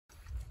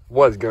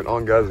What is going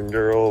on, guys and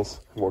girls?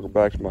 Welcome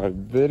back to my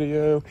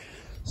video.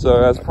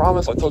 So as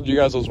promised, I told you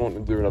guys I was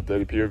wanting to do an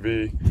updated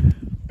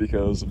POV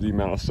because of the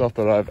amount of stuff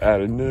that I've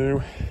added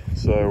new.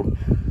 So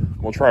I'm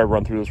gonna try to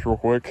run through this real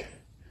quick.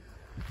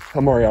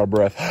 I'm already out of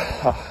breath.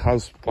 I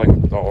was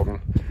playing with the dog and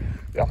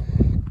yeah.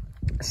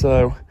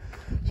 So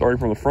starting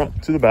from the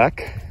front to the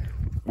back,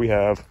 we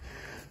have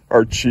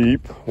our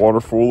cheap,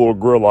 wonderful little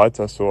Grille lights.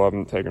 I still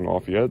haven't taken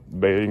off yet.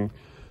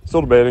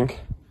 Still debating.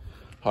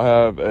 I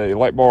have a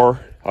light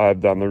bar. I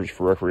have down there just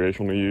for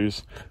recreational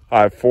use.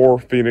 I have 4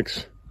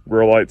 Fenix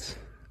Grille lights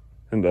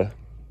in the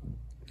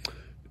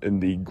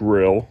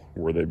grill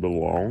where they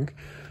belong.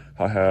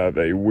 I have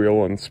a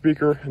Whelen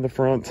speaker in the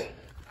front.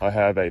 I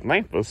have a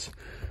Lamphus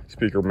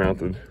speaker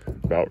mounted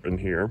about in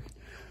here,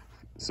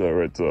 so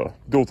it's a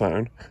dual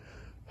tone.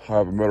 I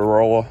have a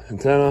Motorola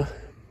antenna.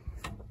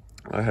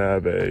 I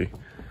have a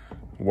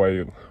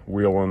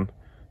Whelen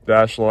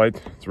dash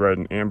light. It's red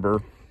and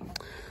amber.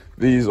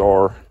 These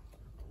are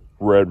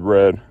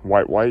red,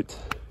 white.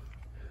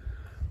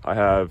 I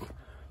have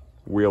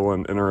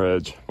Whelen inner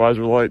edge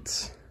visor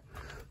lights.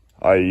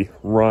 I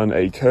run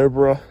a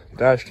Cobra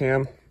dash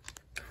cam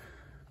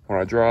when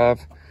I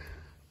drive.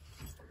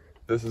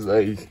 This is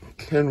a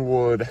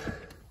Kenwood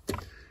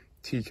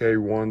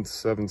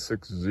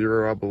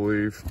TK1760, I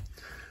believe.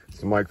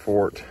 It's a mic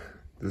for it.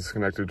 This is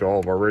connected to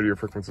all of our radio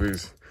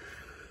frequencies.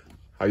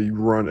 I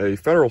run a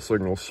Federal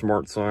Signal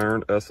smart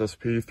siren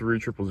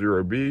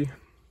SSP3000B.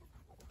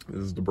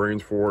 This is the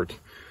brains for it.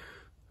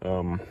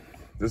 My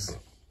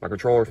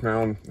controller's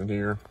found in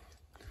here.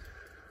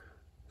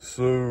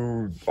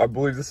 So I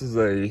believe this is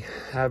a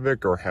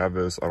Havis or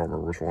Havis. I don't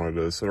remember which one it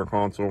is. Center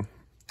console.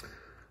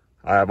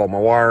 I have all my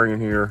wiring in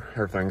here.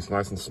 Everything's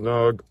nice and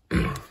snug.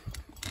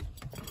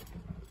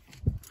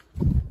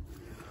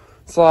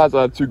 Sides,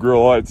 I have 2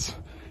 Grille lights.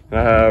 And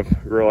I have a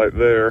Grille light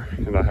there,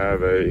 and I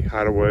have a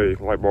hideaway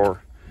light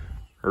bar,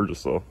 or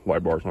just a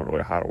light bar. It's not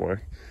really a hideaway.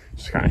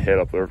 Just kind of head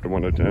up there with the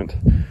window tint.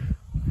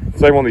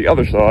 Same on the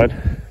other side.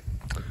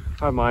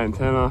 I have my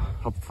antenna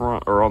up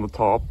front or on the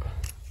top.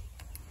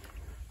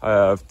 I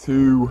have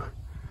 2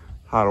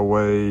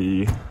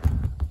 hideaway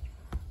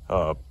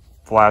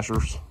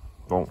flashers.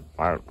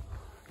 I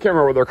can't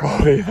remember what they're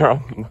called either.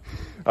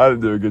 I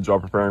didn't do a good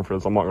job preparing for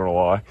this, I'm not gonna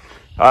lie.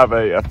 I have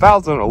a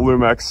 1000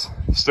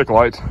 Ilumex stick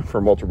light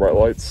from Ultra Bright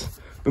Lights.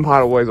 Them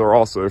hideaways are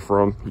also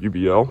from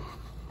UBL.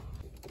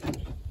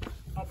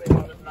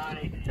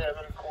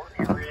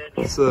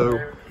 So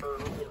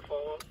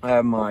I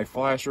have my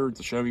flasher. It's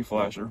a Sho-Me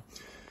flasher.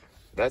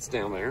 That's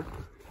down there.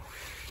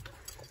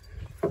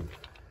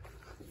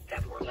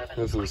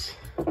 This is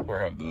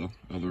where I have the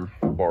other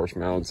bars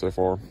mounted so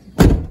far.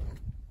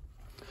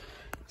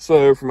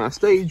 So for my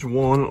stage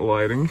 1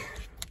 lighting,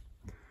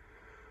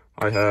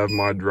 I have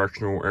my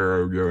directional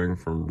arrow going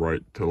from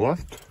right to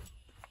left.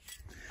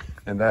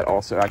 And that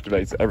also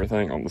activates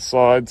everything on the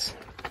sides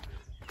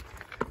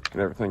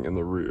and everything in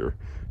the rear.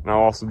 And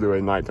I'll also do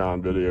a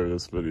nighttime video of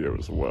this video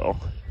as well.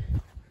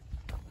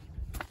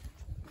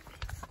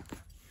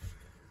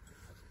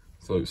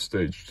 So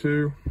stage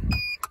 2,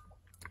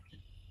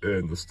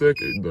 and the stick,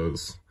 it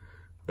does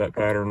that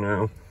pattern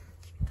now.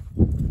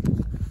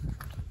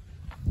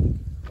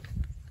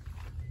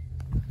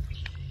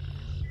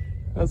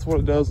 That's what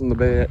it does in the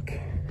back.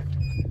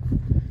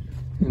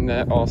 And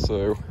that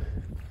also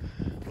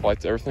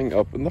lights everything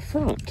up in the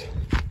front.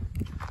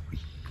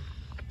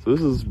 So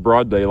this is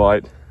broad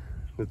daylight.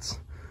 It's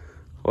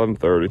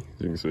 11:30, as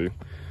you can see.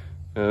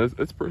 And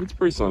it's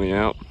pretty sunny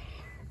out.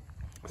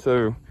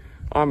 So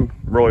I'm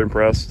really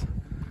impressed with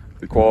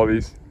the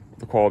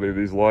quality of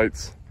these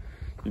lights.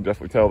 You can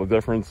definitely tell the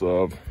difference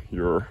of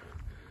your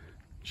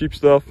cheap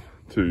stuff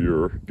to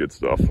your good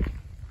stuff.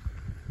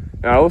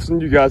 Now, I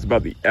listened to you guys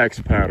about the X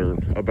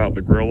pattern, about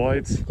the Grille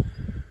lights.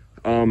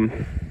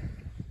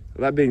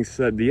 That being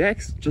said, the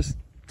X just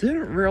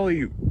didn't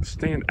really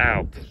stand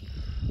out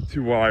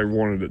to what I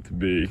wanted it to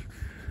be.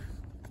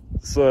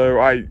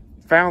 So I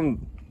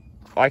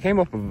came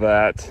up with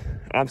that.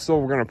 I'm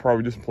still gonna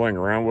probably just playing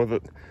around with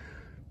it,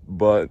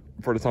 but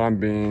for the time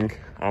being,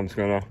 I'm just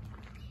gonna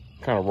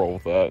kind of roll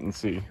with that and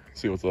see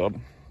what's up.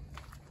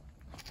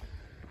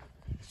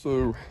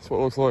 So that's what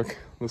it looks like.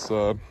 This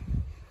you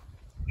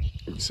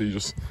can see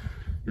just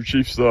your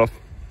cheap stuff.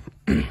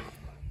 You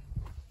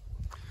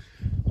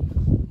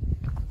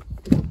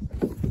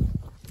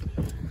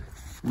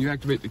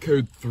activate the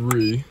code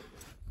 3.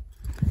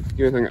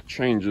 The only thing that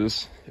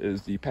changes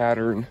is the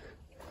pattern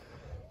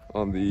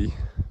on the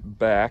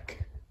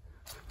back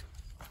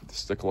of the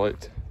stick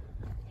light,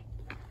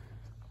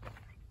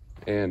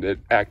 and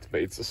it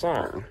activates the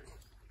siren.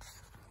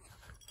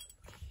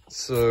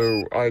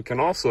 So I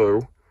can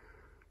also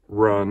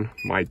run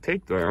my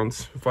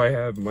takedowns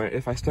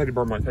if I steady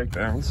burn my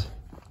takedowns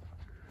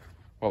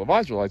while the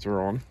visor lights are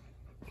on.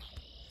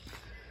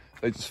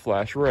 They just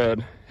flash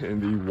red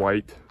and the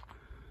white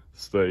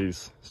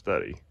stays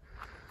steady.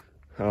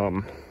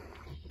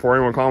 Before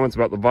anyone comments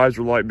about the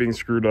visor light being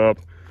screwed up,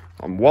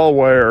 I'm well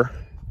aware.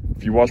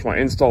 If you watch my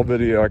install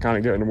video, I kind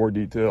of get into more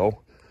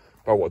detail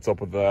about what's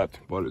up with that,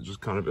 but it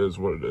just kind of is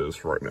what it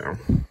is right now.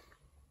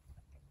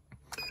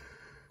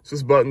 So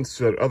this button's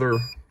that other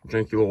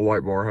janky little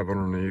light bar I have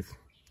underneath.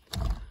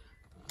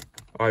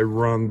 I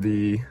run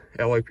the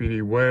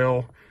LAPD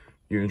Whale,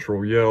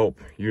 Unitrol Yelp,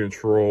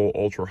 Unitrol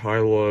Ultra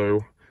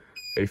High-Low,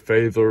 a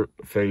phaser,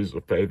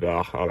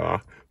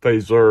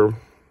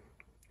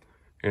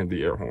 and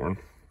the air horn.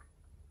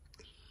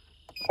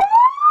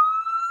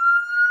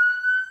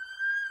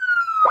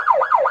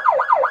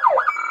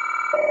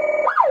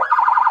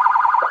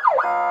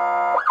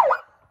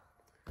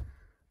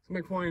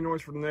 Make plenty of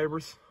noise for the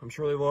neighbors. I'm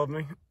sure they love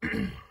me.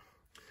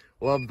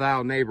 Love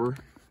thou neighbor.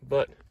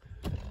 But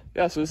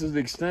yeah, so this is the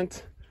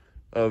extent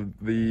of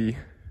the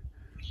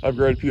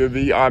upgraded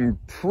POV. I'm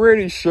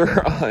pretty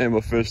sure I am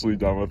officially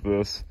done with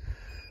this.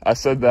 I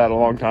said that a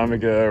long time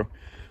ago,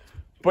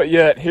 but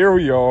yet here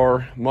we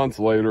are months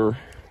later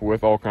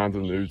with all kinds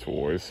of new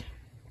toys.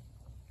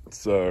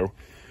 So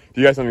if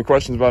you guys have any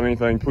questions about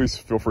anything, please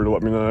feel free to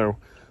let me know.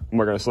 I'm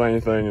not going to say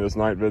anything in this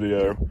night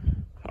video.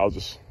 I'll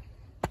just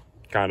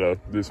kind of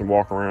do some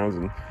walk arounds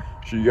and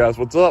show you guys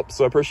what's up.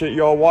 So I appreciate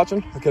you all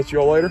watching. I'll catch you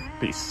all later.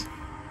 Peace.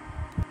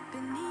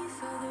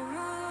 Beneath all the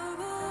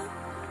rubble,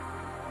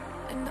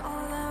 and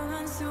all that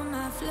runs through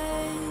my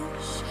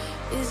flesh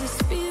is a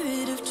spirit.